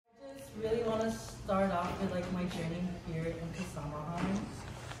of start off with like my journey here in Kahmala.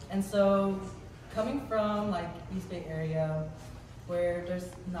 And so coming from like East Bay area where there's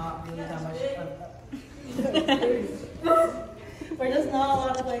not really that much where there's not a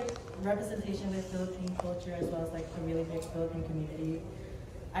lot of like representation with Philippine culture as well as like a really big Philippine community,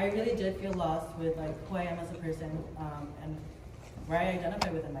 I really did feel lost with like who I am as a person and where I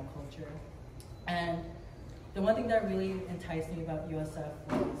identify within my culture. And the one thing that really enticed me about USF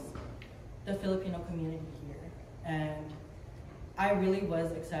was the Filipino community here. And I really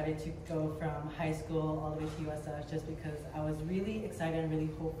was excited to go from high school all the way to USF just because I was really excited and really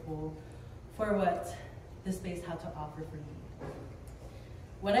hopeful for what the space had to offer for me.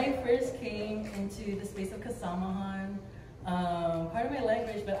 When I first came into the space of Kasamahan, pardon my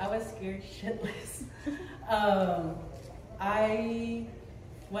language, but I was scared shitless. I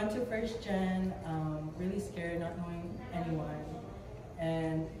went to first gen, really scared, not knowing anyone.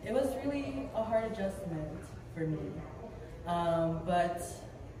 And it was really a hard adjustment for me. But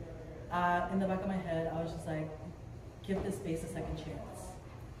in the back of my head, I was just like, give this space a second chance.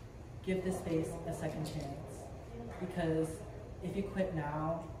 Give this space a second chance. Because if you quit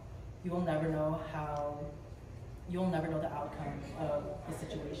now, you will never know the outcome of the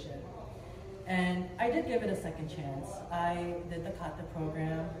situation. And I did give it a second chance. I did the Kata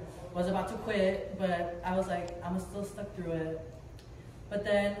program, was about to quit, but I was like, I'm still stuck through it. But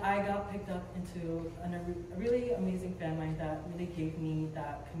then I got picked up into a really amazing family that really gave me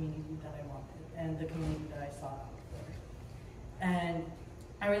that community that I wanted and the community that I sought out for. And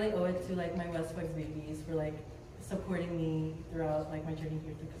I really owe it to like my Westwood babies for like supporting me throughout like my journey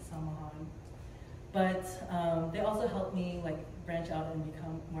here to Kasamahan. But they also helped me like branch out and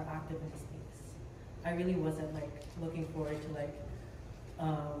become more active in the space. I really wasn't like looking forward to like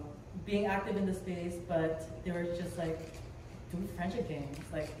being active in the space, but they were just like, do friendship games,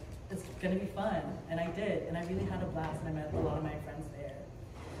 like it's gonna be fun. And I did, and I really had a blast, and I met a lot of my friends there.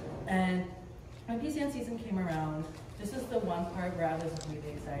 And when PCN season came around, this is the one part where I was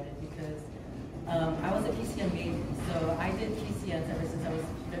really excited because I was a PCN maiden, so I did PCNs ever since I was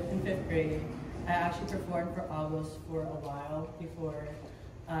in 5th grade. I actually performed for August for a while before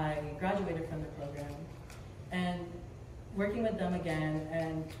I graduated from the program. And working with them again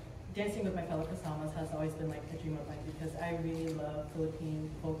and dancing with my fellow Kasamas has always been like a dream of mine because I really love Philippine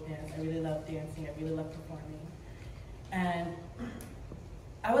folk dance. I really love dancing. I really love performing. And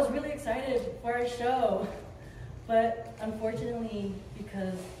I was really excited for our show, but unfortunately,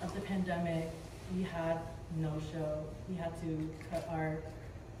 because of the pandemic, we had no show. We had to cut our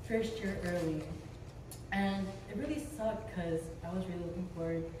first year early. And it really sucked because I was really looking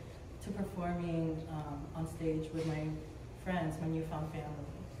forward to performing on stage with my friends, my newfound family.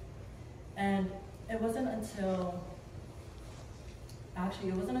 And it wasn't until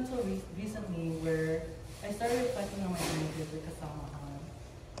recently where I started reflecting on my journey with Kasamahan.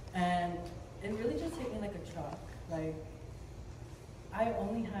 And it really just hit me like a truck. Like, I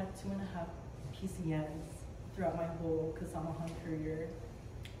only had 2.5 PCNs throughout my whole Kasamahan career.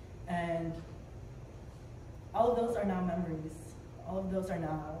 And all of those are now memories. All of those are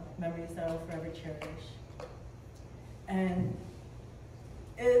now memories that I will forever cherish. And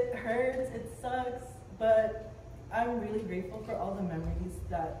it hurts, it sucks, but I'm really grateful for all the memories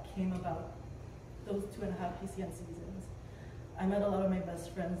that came about those 2.5 PCN seasons. I met a lot of my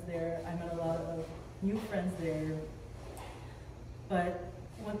best friends there. I met a lot of new friends there. But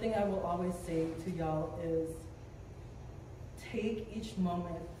one thing I will always say to y'all is take each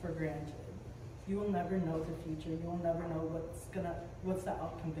moment for granted. You will never know the future. You will never know what's the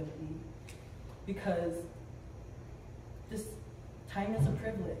outcome gonna be. Because this time is a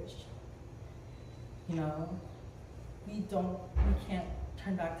privilege. You know, we can't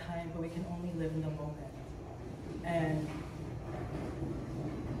turn back time, but we can only live in the moment. And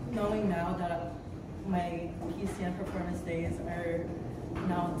knowing now that my PCN performance days are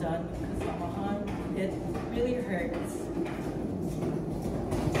now done with Kasamahan, it really hurts.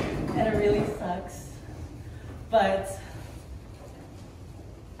 And it really sucks. But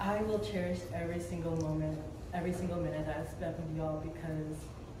I will cherish every single moment, every single minute that I spent with y'all because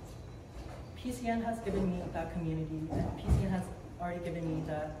PCN has given me that community, and PCN has already given me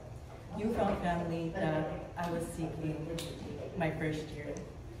that newfound family that I was seeking my first year.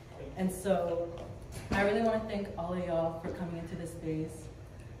 And so I really want to thank all of y'all for coming into this space,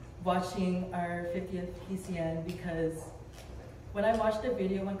 watching our 50th PCN, because when I watched the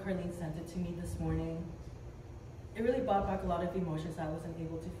video when Carlene sent it to me this morning, it really brought back a lot of emotions I wasn't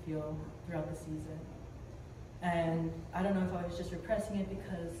able to feel throughout the season. And I don't know if I was just repressing it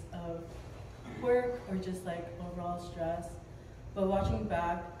because of work or just like overall stress, But watching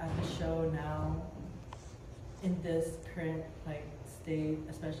back at the show now, in this current state,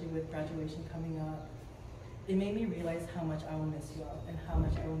 especially with graduation coming up, it made me realize how much I will miss y'all and how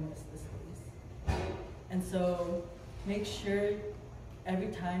much I will miss this space. And so make sure every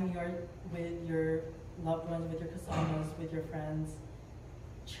time you're with your loved ones, with your kasamas, with your friends,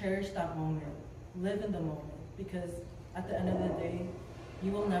 cherish that moment, live in the moment, because at the end of the day,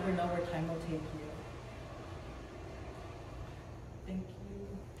 you will never know where time will take you. Thank you.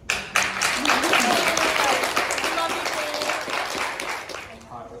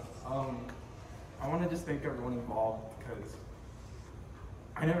 Hi. I want to just thank everyone involved because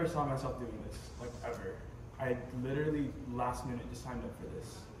I never saw myself doing this, ever. I literally last minute just signed up for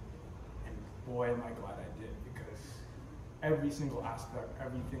this. And boy, am I glad I did, because every single aspect,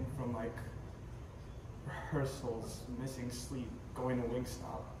 everything from rehearsals, missing sleep, going to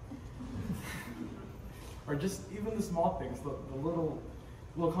Wingstop, or just even the small things, the little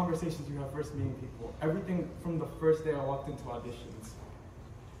conversations you have first meeting people, everything from the first day I walked into auditions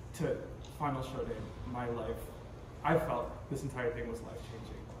to final show day, my life, I felt this entire thing was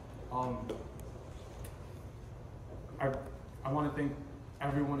life-changing. I want to thank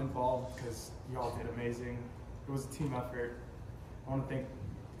everyone involved because y'all did amazing. It was a team effort. I want to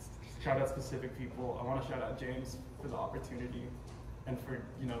shout out specific people. I want to shout out James for the opportunity and for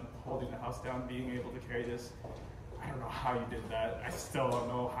holding the house down, being able to carry this. I don't know how you did that. I still don't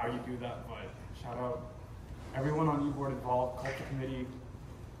know how you do that, but shout out everyone on U-Board involved, culture committee.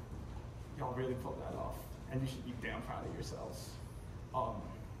 Y'all really pulled that off, and you should be damn proud of yourselves. I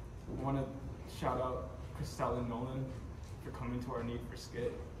want to shout out Christelle and Nolan for coming to our Need for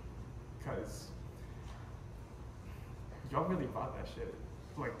Skit, because y'all really brought that shit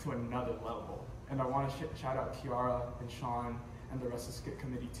to another level. And I want to shout out Kiara and Sean and the rest of the Skit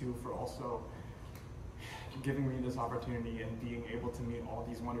committee too for also giving me this opportunity and being able to meet all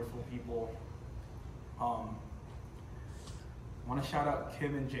these wonderful people. I want to shout out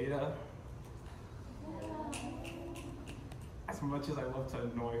Kim and Jada. As much as I love to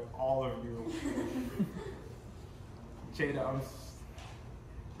annoy all of you, Jada,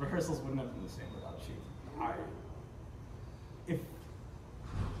 rehearsals wouldn't have been the same without you.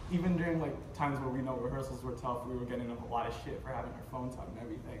 Even during times where we know rehearsals were tough, we were getting a lot of shit for having our phones out and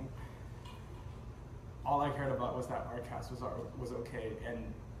everything. All I cared about was that our cast was okay,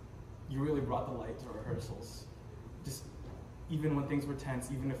 and you really brought the light to rehearsals. Just even when things were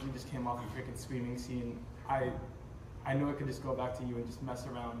tense, even if we just came off a freaking screaming scene, I knew I could just go back to you and just mess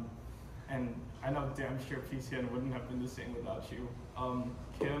around. And I know damn sure PCN wouldn't have been the same without you.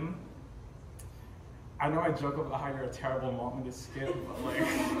 Kim, I know I joke about how you're a terrible mom in this skit, but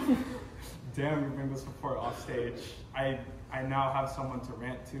damn, you bring the support off stage. I now have someone to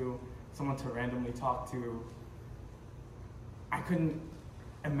rant to, someone to randomly talk to. I couldn't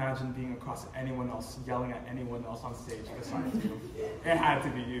imagine being across anyone else, yelling at anyone else on stage besides you. It had to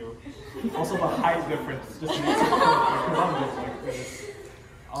be you. Also, the height difference just makes it perfect because I'm just like this.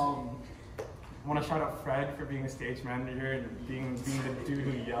 I want to shout out Fred for being a stage manager and being the dude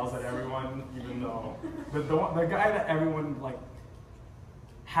who yells at everyone, even though the guy that everyone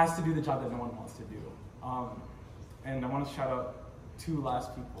has to do the job that no one wants to do. And I want to shout out two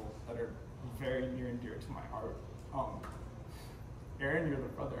last people that are very near and dear to my heart. Aaron, you're the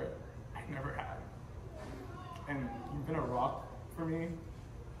brother I never had. And you've been a rock for me,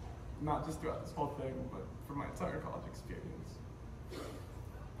 not just throughout this whole thing, but for my entire college experience.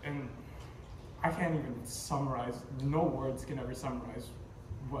 And I can't even summarize, no words can ever summarize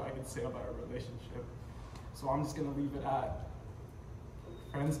what I can say about our relationship. So I'm just gonna leave it at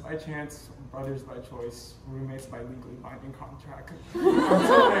friends by chance, brothers by choice, roommates by legally binding contract.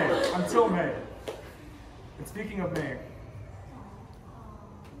 Until May. And speaking of May,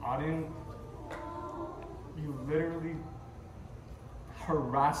 Auden, you literally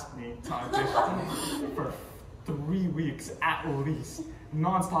harassed me to audition for 3 weeks at least,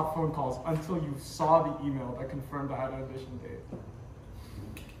 non-stop phone calls until you saw the email that confirmed I had an audition date.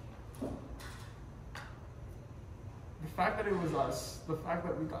 The fact that it was us, the fact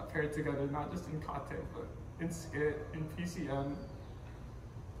that we got paired together, not just in content, but in skit, in PCN,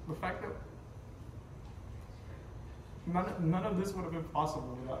 the fact that none of this would have been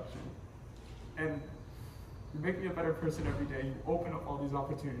possible without you. And you make me a better person every day. You open up all these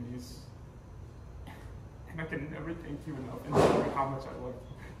opportunities. And I can never thank you enough and tell you how much I love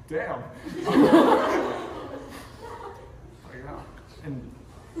you. Damn. Yeah. And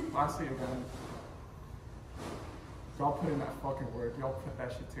lastly, again, y'all put in that fucking work. Y'all put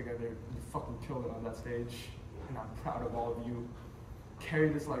that shit together. You fucking killed it on that stage. And I'm proud of all of you. Carry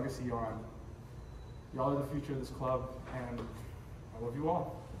this legacy on. Y'all are the future of this club, and I love you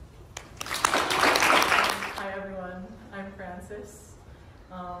all. Hi everyone, I'm Francis.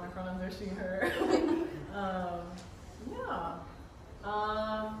 My pronouns are she, her.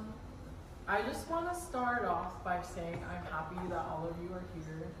 I just want to start off by saying I'm happy that all of you are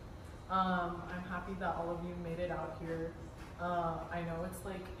here. I'm happy that all of you made it out here. I know it's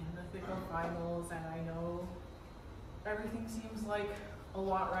like in the thick of finals, and I know everything seems like a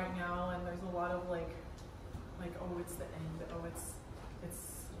lot right now, and there's a lot of like oh, it's the end. Oh, it's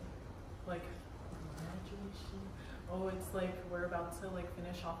like graduation. Oh, it's like we're about to like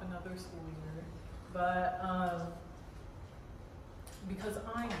finish off another school year. But because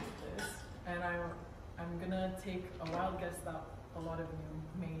I need this, and I'm gonna take a wild guess that a lot of you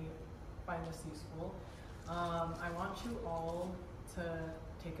may find this useful. I want you all to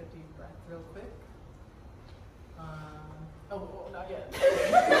take a deep breath real quick. Oh, not yet.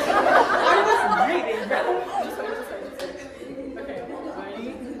 I was reading. Just wait. Okay,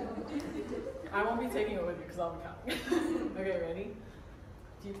 ready? I won't be taking it with you because I'll be counting. Okay, ready?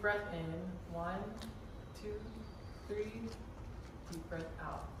 Deep breath in. 1, 2, 3. Deep breath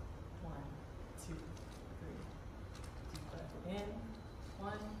out. 1, 2, 3. Deep breath in.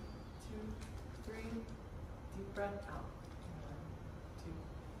 1, 2, 3. Deep breath out. 1, 2,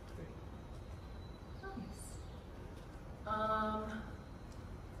 3. Nice.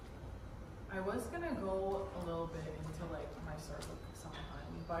 I was gonna go a little bit into like my start with Kahmala,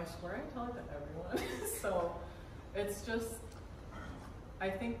 but I swear I tell it to everyone. So it's just, I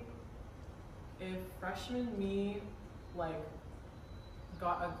think if freshman me like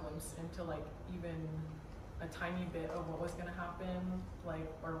got a glimpse into like even a tiny bit of what was gonna happen,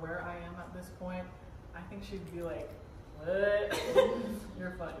 like, or where I am at this point, I think she'd be like, what?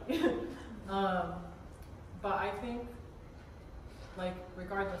 You're funny. But I think, like,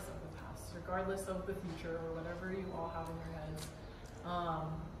 regardless of the past, regardless of the future, or whatever you all have in your heads,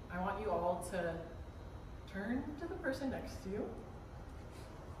 I want you all to turn to the person next to you.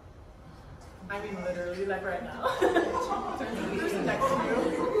 I mean, literally, like right now. Turn to the person next to you.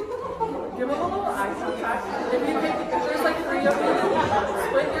 Give them a little eye contact. If there's like 3 of you,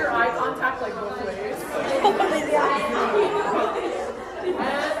 split your eye contact like both ways.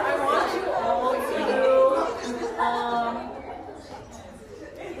 And I want you all to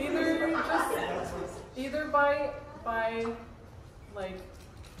either by like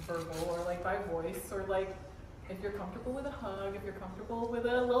verbal or like by voice, or like if you're comfortable with a hug, if you're comfortable with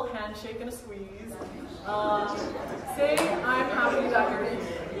a little handshake and a squeeze, say, I'm happy that you're here.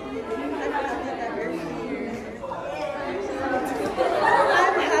 I'm happy that you're here.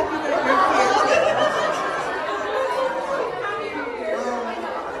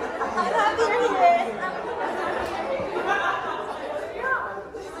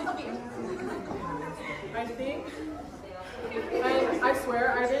 I think, and I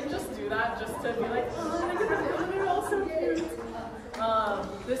swear I didn't just do that just to be like, oh, they're all so cute.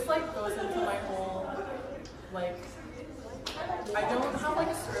 This like goes into my whole, like, I don't have like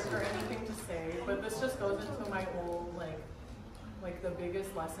a script or anything to say, but this just goes into my whole like the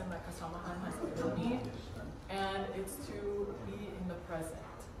biggest lesson that Kahmala has given me, and it's to be in the present.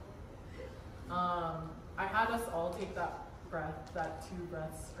 I had us all take that 2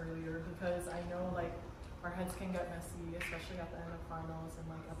 breaths earlier, because I know like our heads can get messy, especially at the end of finals and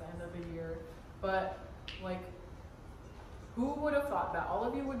like at the end of the year. But like, who would have thought that all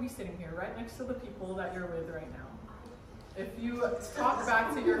of you would be sitting here right next to the people that you're with right now? If you talk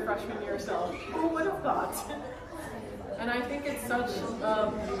back to your freshman year self, who would have thought? And I think it's such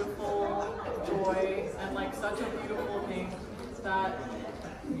a beautiful joy and like such a beautiful thing that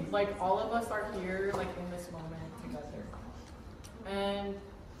like all of us are here like in this moment together. And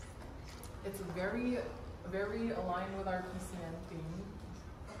it's very, very aligned with our PCN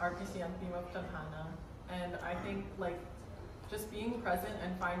theme of Kahmala. And I think like just being present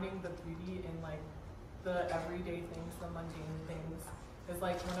and finding the beauty in like the everyday things, the mundane things, is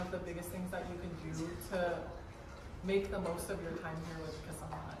like one of the biggest things that you can do to make the most of your time here with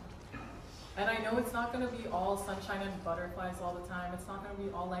Kahmala. And I know it's not going to be all sunshine and butterflies all the time. It's not going to be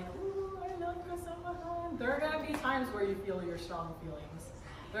all like, ooh, I love Kahmala. There are going to be times where you feel your strong feelings.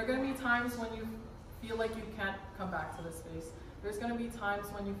 There are going to be times when you feel like you can't come back to this space. There's going to be times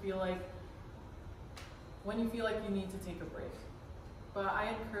when you feel like you need to take a break. But I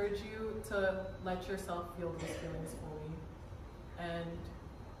encourage you to let yourself feel those feelings fully. And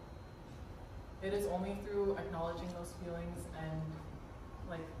it is only through acknowledging those feelings and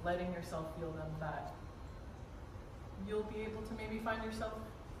like letting yourself feel them that you'll be able to maybe find yourself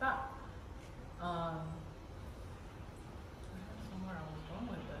back. I don't know where I was going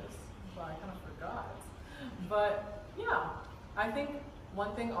with this, but I kind of forgot. But yeah, I think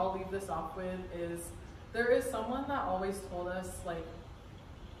one thing I'll leave this off with is there is someone that always told us like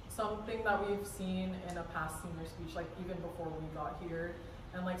something that we've seen in a past senior speech, like even before we got here,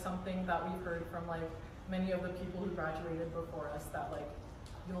 and like something that we've heard from like many of the people who graduated before us, that like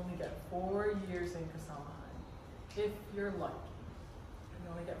you only get 4 years in Kahmala if you're lucky. You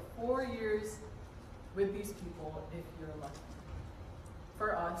only get 4 years with these people if you're lucky.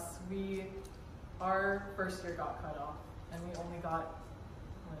 For us, our first year got cut off, and we only got,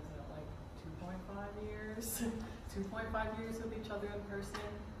 what is it, like 2.5 years? 2.5 years with each other in person.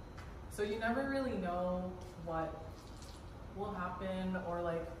 So you never really know what will happen or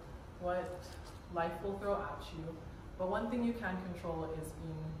like what life will throw at you. But one thing you can control is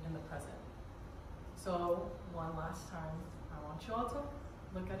being in the present. So one last time, I want you all to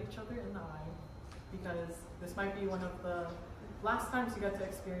look at each other in the eye, because this might be one of the last times you get to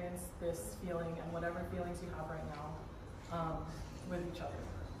experience this feeling and whatever feelings you have right now with each other.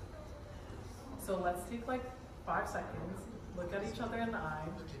 So let's take like 5 seconds, look at each other in the eye,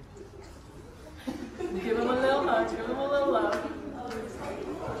 give them a little hug, give them a little love.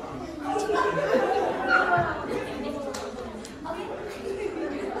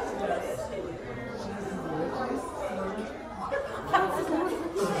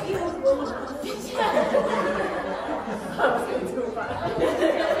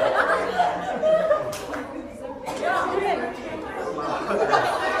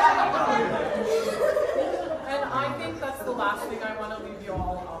 And I think that's the last thing I want to leave you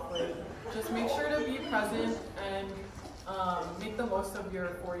all off with. Just make sure to be present and make the most of your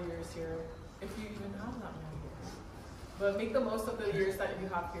 4 years here, if you even have that many years. But make the most of the years that you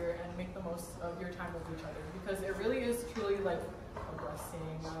have here and make the most of your time with each other, because it really is truly like a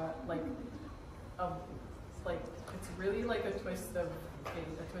blessing, it's really like a twist of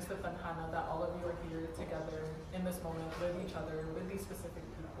fate, a twist of Fanhana that all of you are here together in this moment with each other, with these specific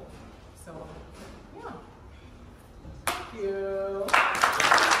people. So, yeah. Thank you.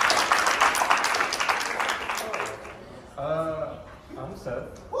 I'm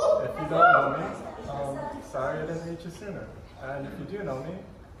Seth. If you don't know me, sorry I didn't meet you sooner. And if you do know me,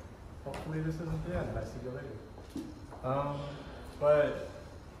 hopefully this isn't the end. I see you later. But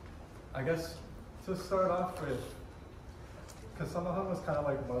I guess to start off with, Kahmala was kind of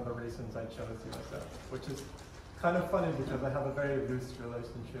like one of the reasons I chose USF, which is kind of funny because I have a very loose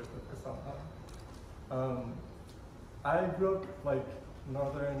relationship with Kahmala. I grew up like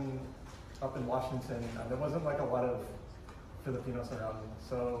up in Washington, and there wasn't like a lot of Filipinos around me.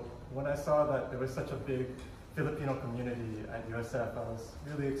 So when I saw that there was such a big Filipino community at USF, I was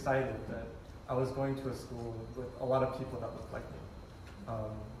really excited that I was going to a school with a lot of people that looked like me.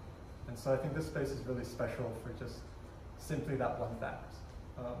 And so I think this space is really special for just simply that one fact.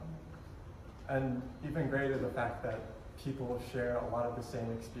 And even greater, the fact that people share a lot of the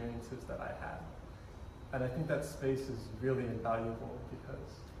same experiences that I had. And I think that space is really invaluable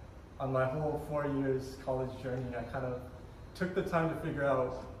because on my whole 4 years college journey, I kind of took the time to figure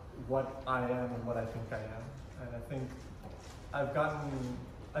out what I am and what I think I am. And I think I've gotten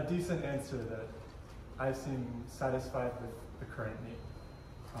a decent answer that I seem satisfied with the current me.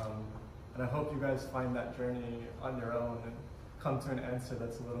 And I hope you guys find that journey on your own and come to an answer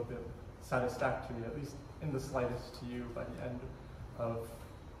that's a little bit satisfactory, at least in the slightest to you by the end of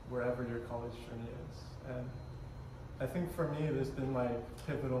wherever your college journey is. And I think for me, there's been like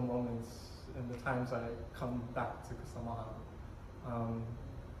pivotal moments in the times I come back to Kahmala.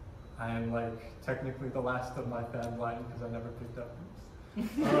 I am like technically the last of my fan line because I never picked up.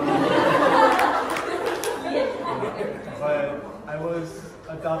 But I was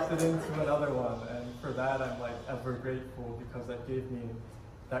adopted into another one, and for that I'm like ever grateful because that gave me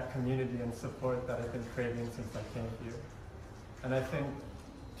that community and support that I've been craving since I came here. And I think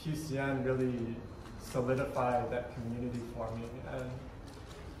PCN really solidified that community for me, and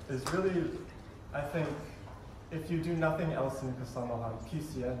is really, I think, if you do nothing else in Kahmala,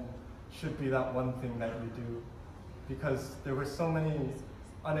 PCN should be that one thing that you do, because there were so many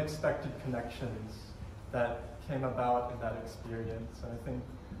unexpected connections that came about in that experience. And I think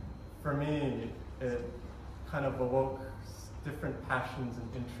for me, it kind of awoke different passions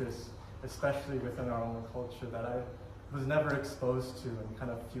and interests, especially within our own culture, that I was never exposed to, and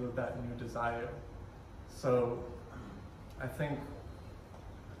kind of fueled that new desire. So I think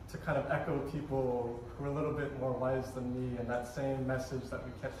to kind of echo people who are a little bit more wise than me, and that same message that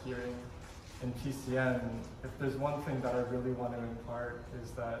we kept hearing in PCN, if there's one thing that I really want to impart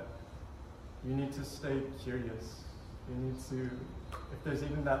is that you need to stay curious. You need to, if there's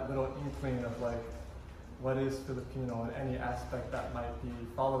even that little inkling of like, what is Filipino in any aspect that might be,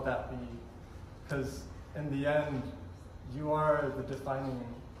 follow that lead. Because in the end, you are the defining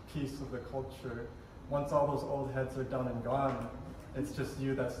piece of the culture. Once all those old heads are done and gone, it's just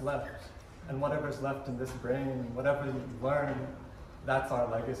you that's left. And whatever's left in this brain, whatever you learn, that's our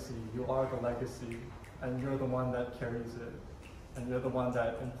legacy. You are the legacy, and you're the one that carries it. And you're the one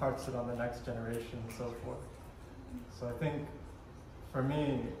that imparts it on the next generation and so forth. So I think, for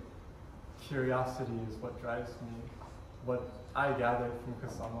me, curiosity is what drives me, what I gathered from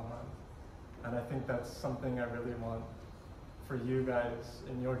Kahmala. And I think that's something I really want for you guys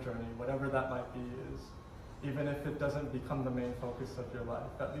in your journey, whatever that might be, is even if it doesn't become the main focus of your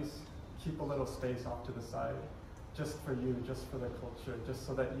life, at least keep a little space off to the side, just for you, just for the culture, just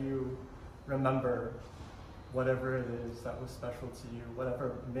so that you remember whatever it is that was special to you,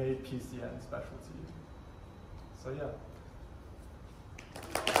 whatever made PCN special to you. So yeah.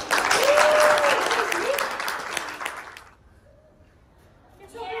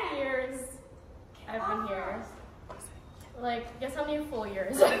 2 years I've been here. Like, guess how many full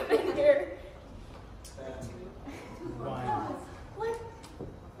years I've been here? Like,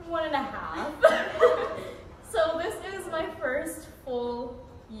 1.5. So this is my first full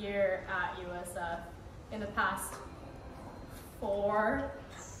year at USF in the past 4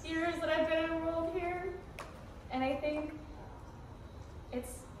 years that I've been enrolled here. And I think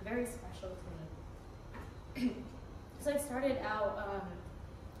it's very special to me. So I started out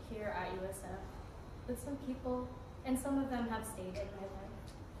here at USF with some people, and some of them have stayed in my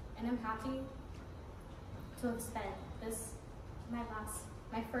life. And I'm happy to have spent this, my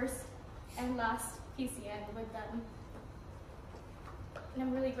first and last PCN with them. And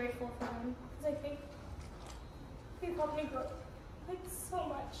I'm really grateful for them, because I think they've helped me grow like so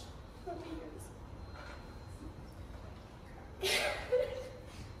much over the years.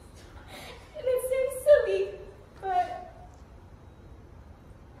 And it seems silly, but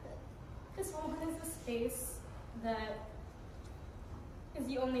this moment is a space that is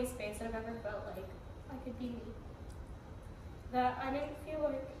the only space that I've ever felt like I could be me. That I didn't feel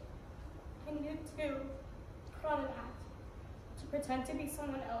like I needed to put on an act, to pretend to be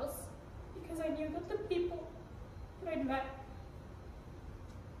someone else, because I knew that the people that I'd met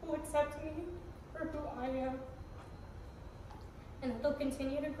will accept me for who I am, and that they'll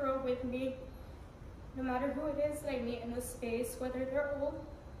continue to grow with me, no matter who it is that I meet in this space, whether they're old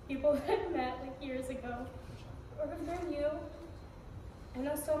people that I met like years ago, or if they're new. I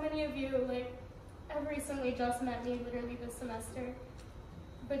know so many of you like have recently just met me literally this semester,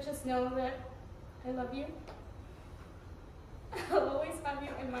 but just know that I love you. I'll always have you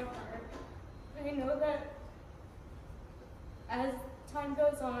in my heart. And I know that as time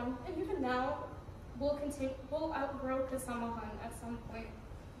goes on, and even now, we'll outgrow Kahmala at some point.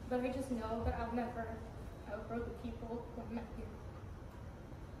 But I just know that I'll never outgrow the people who I met here.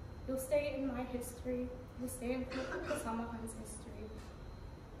 You'll stay in my history. You'll stay in Kahmala's history.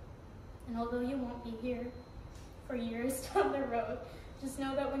 And although you won't be here for years down the road, just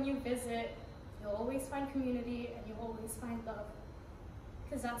know that when you visit, you'll always find community and you'll always find love.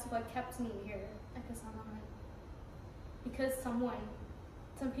 Because that's what kept me here at Kahmala. Because some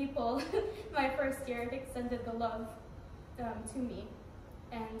people, my first year, extended the love to me.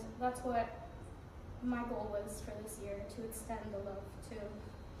 And that's what my goal was for this year, to extend the love to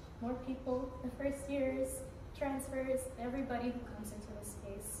more people, the first years, transfers, everybody who comes into this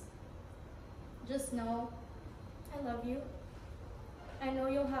space. Just know I love you. I know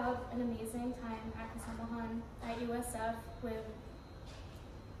you'll have an amazing time at Kahmala, at USF, with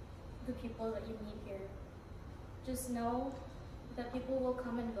the people that you meet here. Just know that people will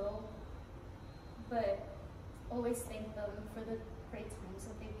come and go, but always thank them for the great times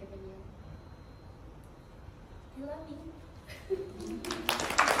that they've given you. I love you.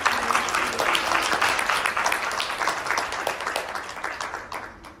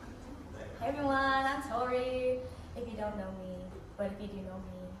 Hey everyone, I'm Tori, if you don't know me, but if you do know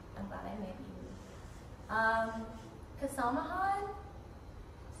me, I'm glad I met you. Kahmala,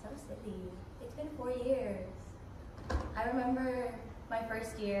 so silly. It's been 4 years. I remember my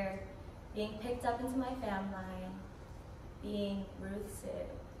first year being picked up into my family, being Ruth's Sid,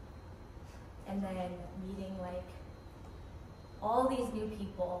 and then meeting like all these new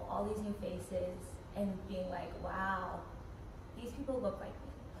people, all these new faces, and being like, wow, these people look like me.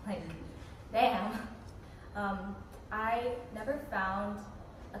 Like, damn. I never found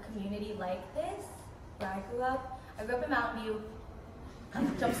a community like this where I grew up. I grew up in Mountain View.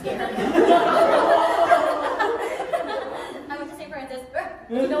 I'm jump scared. I went to St. Francis.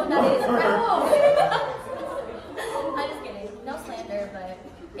 You know what that is? I'm just kidding. No slander, but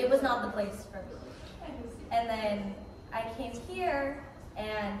it was not the place for me. And then I came here,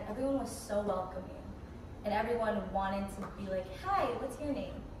 and everyone was so welcoming. and everyone wanted to be like, hi, what's your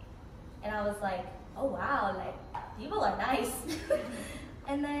name? And I was like, oh wow, like, people are nice.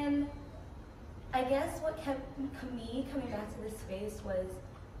 And then, I guess what kept me coming back to this space was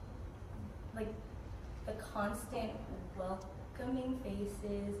like the constant welcoming faces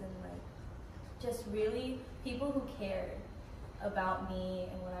and like just really people who cared about me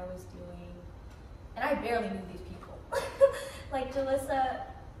and what I was doing. And I barely knew these people. Like Jalissa,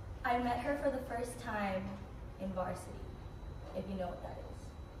 I met her for the first time in varsity, if you know what that is.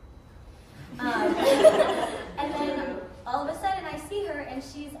 And then all of a sudden I see her and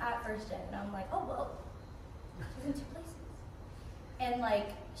she's at first gen and I'm like, oh, whoa, she's in 2 places. And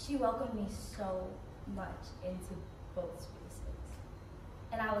like, she welcomed me so much into both spaces.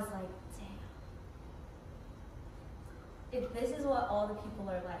 And I was like, damn. If this is what all the people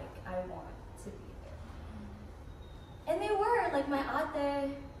are like, I want to be there. And they were, like my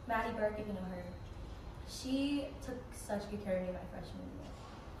ate, Maddie Burke, if you know her, she took such good care of me my freshman year.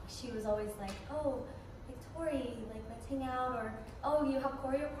 She was always like, oh, like Tori, like let's hang out, or oh, you have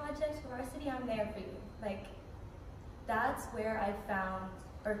choreo projects for varsity, I'm there for you. Like, that's where I found,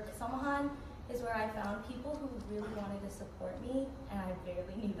 or Kahmala is where I found people who really wanted to support me, and I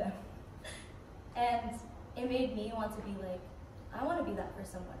barely knew them. And it made me want to be like, I want to be that for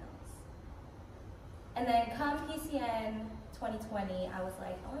someone else. And then come PCN 2020, I was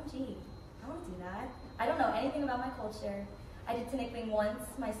like, OMG, I want to do that. I don't know anything about my culture. I did Tinikling once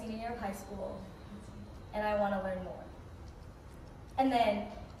my senior year of high school, and I want to learn more. And then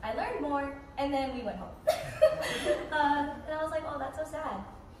I learned more, and then we went home. And I was like, oh, that's so sad.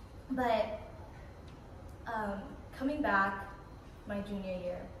 But coming back my junior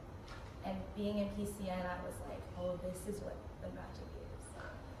year and being in PCN, I was like, oh, this is what the magic is.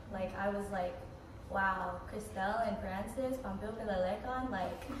 Like, I was like, wow, Christelle and Francis, Pampil Pilalekan,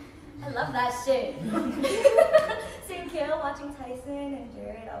 like, I love that shit. Seeing Kale watching Tyson and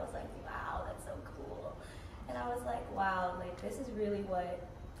Jared, I was like, wow, that's so cool. And I was like, wow, like, this is really what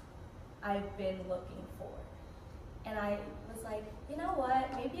I've been looking for. And I was like, you know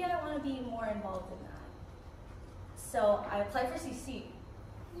what, maybe I want to be more involved in that. So I applied for CC.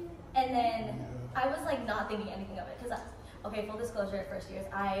 And then I was like not thinking anything of it, because okay, full disclosure, at first years,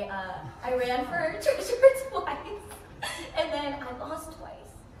 I ran for treasurer twice, and then I lost twice.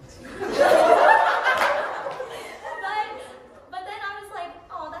 but then I was like,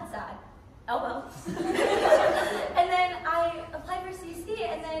 oh, that's sad. Oh well. And then I applied for CC,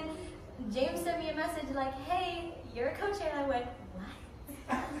 and then James sent me a message like, hey, you're a co-chair, and I went,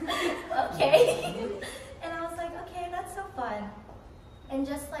 what? Okay. And I was like, okay, that's so fun. And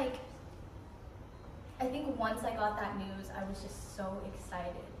just like, I think once I got that news, I was just so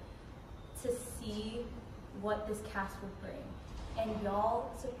excited to see what this cast would bring. And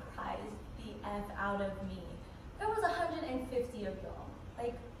y'all surprised the F out of me. There was 150 of y'all.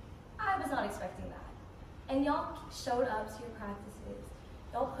 Like, I was not expecting that. And y'all showed up to your practices.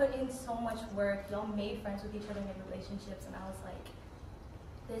 Y'all put in so much work. Y'all made friends with each other and made relationships. And I was like,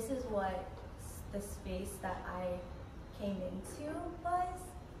 this is what the space that I came into was.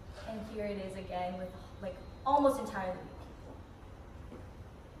 And here it is again with like almost entirely new people.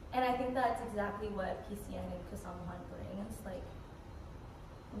 And I think that's exactly what PCN and Kahmala brings. Like,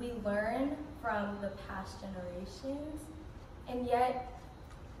 we learn from the past generations, and yet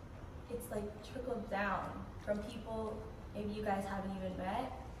it's like trickled down from people maybe you guys haven't even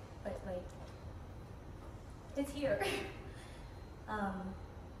met, but like, it's here.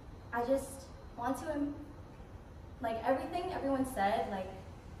 I just want to, like, everything everyone said, like,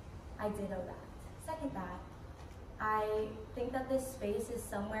 I ditto that. Second that. I think that this space is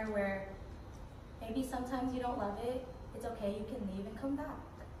somewhere where maybe sometimes you don't love it, it's okay, you can leave and come back.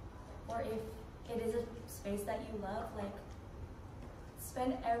 Or if it is a space that you love, like,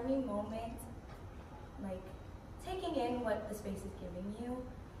 spend every moment, like, taking in what the space is giving you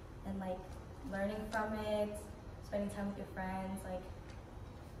and, like, learning from it, spending time with your friends. Like,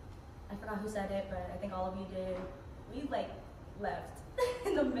 I forgot who said it, but I think all of you did. We, like, left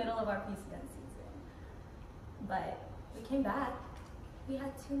in the middle of our PCN season. But we came back. We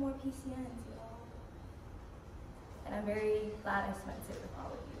had 2 more PCNs, y'all. And I'm very glad I spent it with all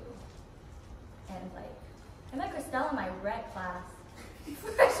of you. And like, I met Christelle in my rec class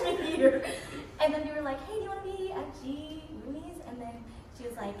freshman year. And then you were like, hey, do you want to be at G Roomies? And then she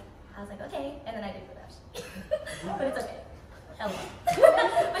was like, I was like, okay. And then I did for that. But it's okay.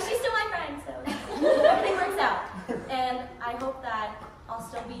 But she's still my friend, so everything works out. And I hope that I'll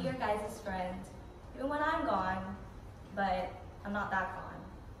still be your guys' friend, even when I'm gone, but I'm not that gone.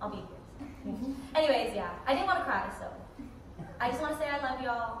 I'll be here. Anyways, yeah, I didn't want to cry, so I just want to say I love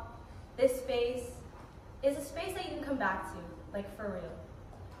y'all. This space is a space that you can come back to, like for real.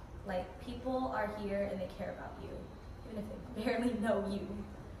 Like people are here and they care about you, even if they barely know you.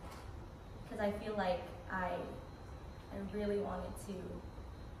 Because I feel like I really wanted to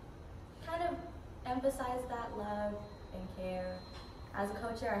kind of emphasize that love and care. As a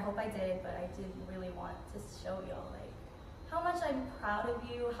coach here, I hope I did, but I did really want to show y'all like how much I'm proud of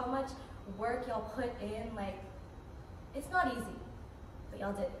you, how much work y'all put in. Like, it's not easy, but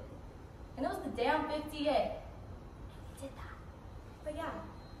y'all did it. And it was the damn 50A. And we did that. But yeah.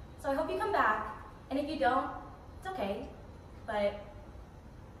 So I hope you come back. And if you don't, it's okay. But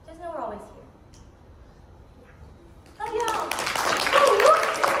just know we're always here. Love y'all.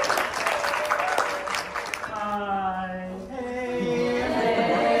 Hi. Hey.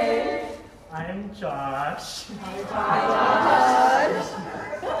 I'm Josh. Hi, Josh.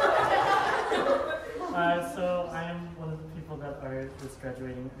 So I'm one of the people that is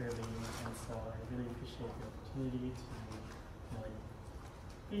graduating early, and so I really appreciate the opportunity to like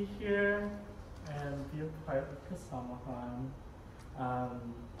be here and be a part of Kahmala.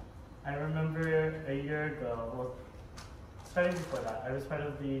 I remember a year ago, well, starting before that, I was part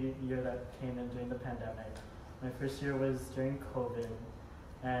of the year that came in during the pandemic. My first year was during COVID,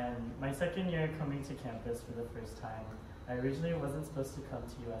 and my second year coming to campus for the first time, I originally wasn't supposed to come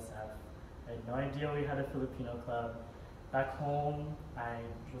to USF. I had no idea we had a Filipino club. Back home, I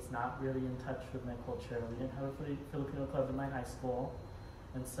was not really in touch with my culture. We didn't have a Filipino club in my high school.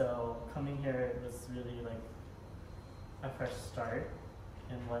 And so coming here was really like a fresh start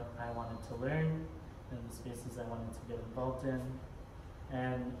in what I wanted to learn, in the spaces I wanted to get involved in.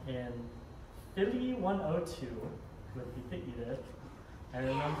 And in Philly 102 with the Edith, I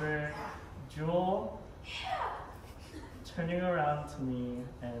remember Jewel turning around to me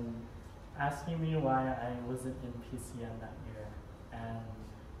and asking me why I wasn't in PCN that year. And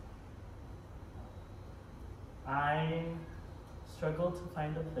I struggled to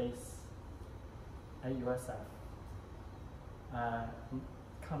find a place at USF.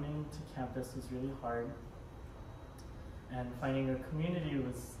 Coming to campus was really hard, and finding a community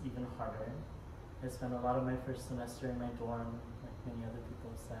was even harder. I spent a lot of my first semester in my dorm, like many other people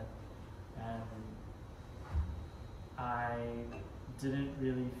have said, and I didn't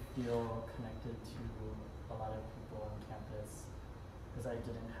really feel connected to a lot of people on campus because I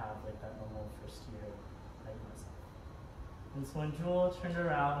didn't have like that normal first year at USF. And so when Jewel turned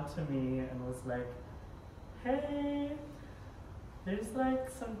around to me and was like, hey, there's like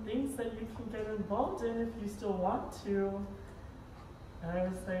some things that you can get involved in if you still want to. And I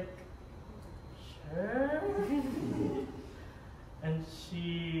was like, sure. And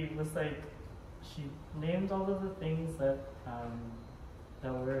she was like, she named all of the things that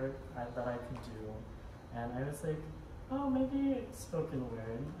that I could do. And I was like, oh, maybe spoken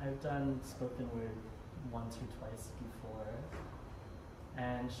word. I've done spoken word once or twice before.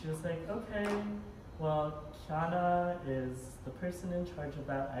 And she was like, okay, well, Kiana is the person in charge of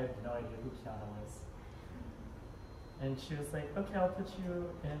that. I have no idea who Kiana was. And she was like, okay, I'll put you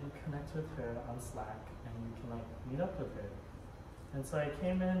in connect with her on Slack and you can like meet up with her. And so I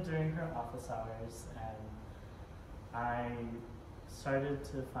came in during her office hours and I started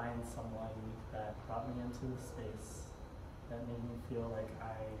to find someone that brought me into the space that made me feel like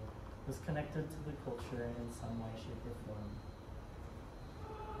I was connected to the culture in some way, shape, or form.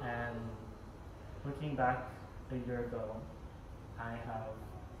 And looking back a year ago, I have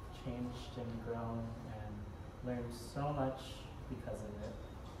changed and grown and learned so much because of it.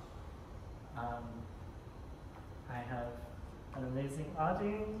 I have an amazing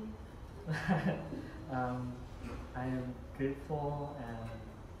audience. I am grateful, and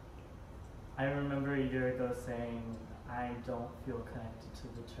I remember a year ago saying I don't feel connected to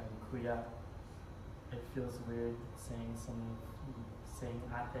the term kuya. It feels weird saying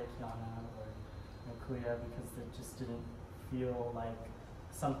ate Kiana or kuya because it just didn't feel like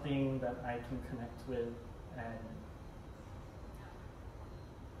something that I can connect with. And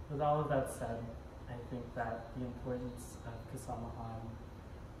with all of that said, I think that the importance of Kahmala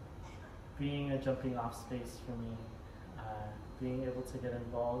being a jumping off space for me, being able to get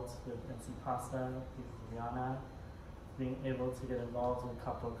involved with NC Pasta, with Rihanna, being able to get involved in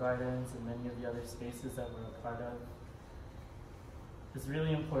Couple Gardens and many of the other spaces that we're a part of is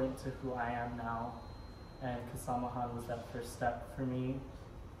really important to who I am now. And Kahmala was that first step for me.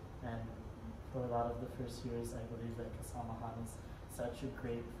 And for a lot of the first years, I believe that Kahmala is such a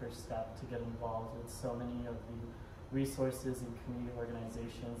great first step to get involved with so many of the resources and community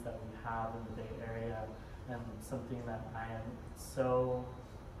organizations that we have in the Bay Area, and something that I am so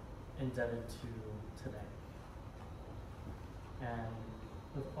indebted to today. And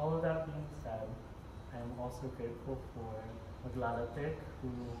with all of that being said, I'm also grateful for Maglalatek,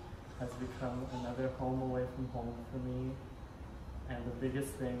 who has become another home away from home for me. And the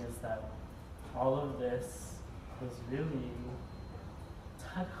biggest thing is that all of this was really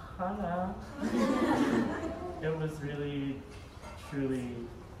tadhana. It was really, truly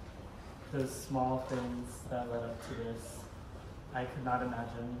those small things that led up to this. I could not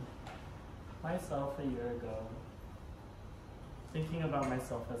imagine myself a year ago thinking about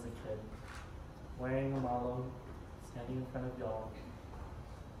myself as a kid, wearing a malo, standing in front of y'all.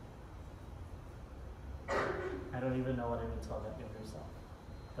 I don't even know what I would tell that younger self,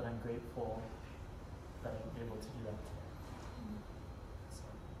 but I'm grateful that I'm able to do that today. So,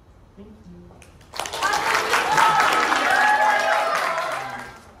 thank you.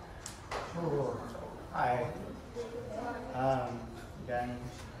 Hi. Again,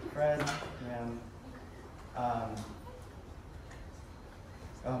 Fred, ma'am.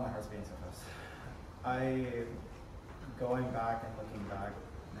 Oh, my heart's beating so fast. Going back and looking back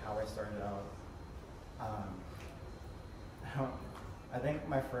and how I started out, I think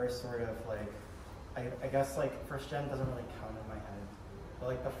my first sort of like, I guess like first gen doesn't really count in my head, but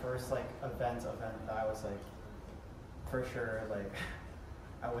like the first like event that I was like, for sure, like,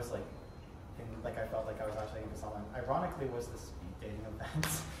 I was like, I felt like I was actually into someone. Ironically, was the speed dating event,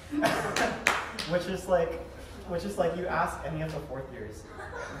 which is like you ask any of the fourth years,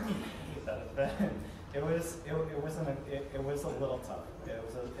 I hate that event. It was a little tough. It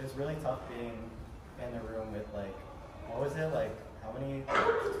was really tough being in a room with like, what was it, like how many,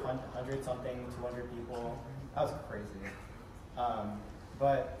 100 something, 200 people? That was crazy.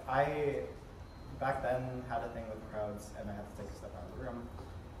 But I back then had a thing with crowds, and I had to take a step out of the room.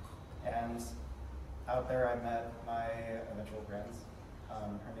 And out there I met my eventual friends.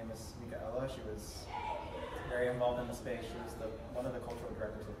 Her name is Michaela. She was very involved in the space. She was one of the cultural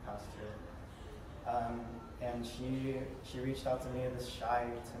directors of Past Two. And she reached out to me, this shy,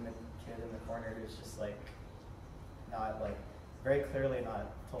 timid kid in the corner who's just like, not like, very clearly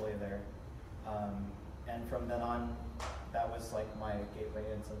not totally there. And from then on, that was like my gateway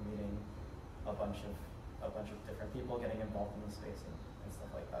into meeting a bunch of different people, getting involved in the space and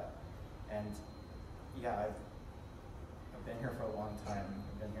stuff like that. And yeah, I've been here for a long time.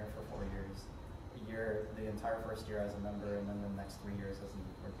 I've been here for 4 years. The entire first year as a member, and then the next 3 years as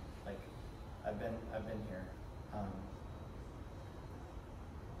like, I've been here.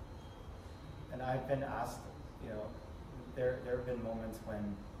 And I've been asked, there have been moments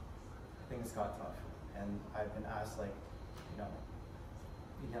when things got tough, and I've been asked like,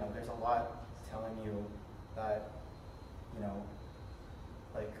 there's a lot telling you that,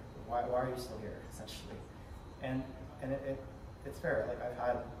 like, why are you still here, essentially? And it's fair. Like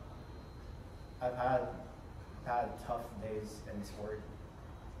I've had tough days in sport,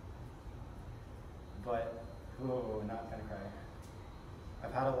 but not gonna cry.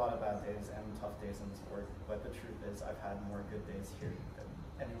 I've had a lot of bad days and tough days in sport, but the truth is I've had more good days here than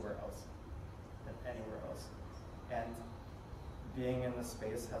anywhere else. And being in this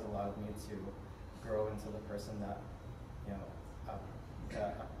space has allowed me to grow into the person that,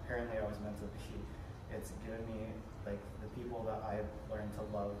 apparently I was meant to be. It's given me, like, the people that I've learned to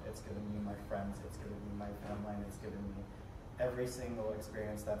love. It's given me my friends. It's given me my family. It's given me every single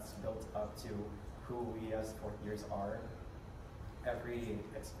experience that's built up to who we as fourth years are. Every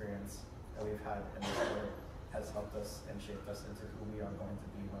experience that we've had in this world has helped us and shaped us into who we are going to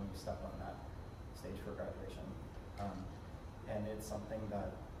be when we step on that stage for graduation. And it's something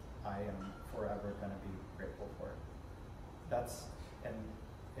that I am forever going to be grateful for. And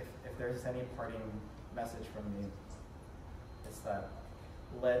if there's any parting message from me, it's that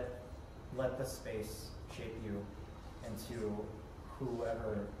let the space shape you into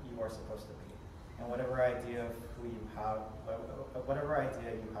whoever you are supposed to be. And whatever idea of who you have, whatever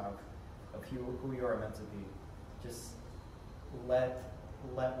idea you have of who you are meant to be, just let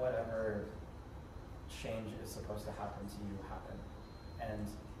whatever change is supposed to happen to you happen. And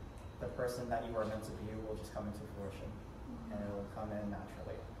the person that you are meant to be will just come into fruition, and it will come in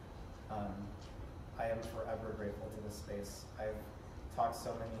naturally. I am forever grateful to this space. I've talked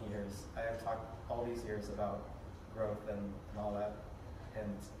so many years. I have talked all these years about growth and all that,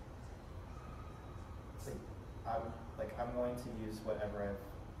 and I'm going to use whatever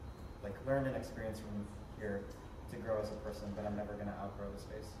I've learned and experienced from here to grow as a person, but I'm never going to outgrow the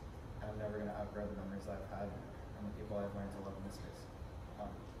space. I'm never going to outgrow the memories that I've had and the people I've learned to love in this space.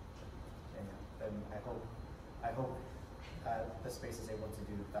 And I hope the space is able to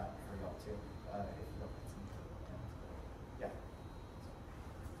do that for y'all too, if you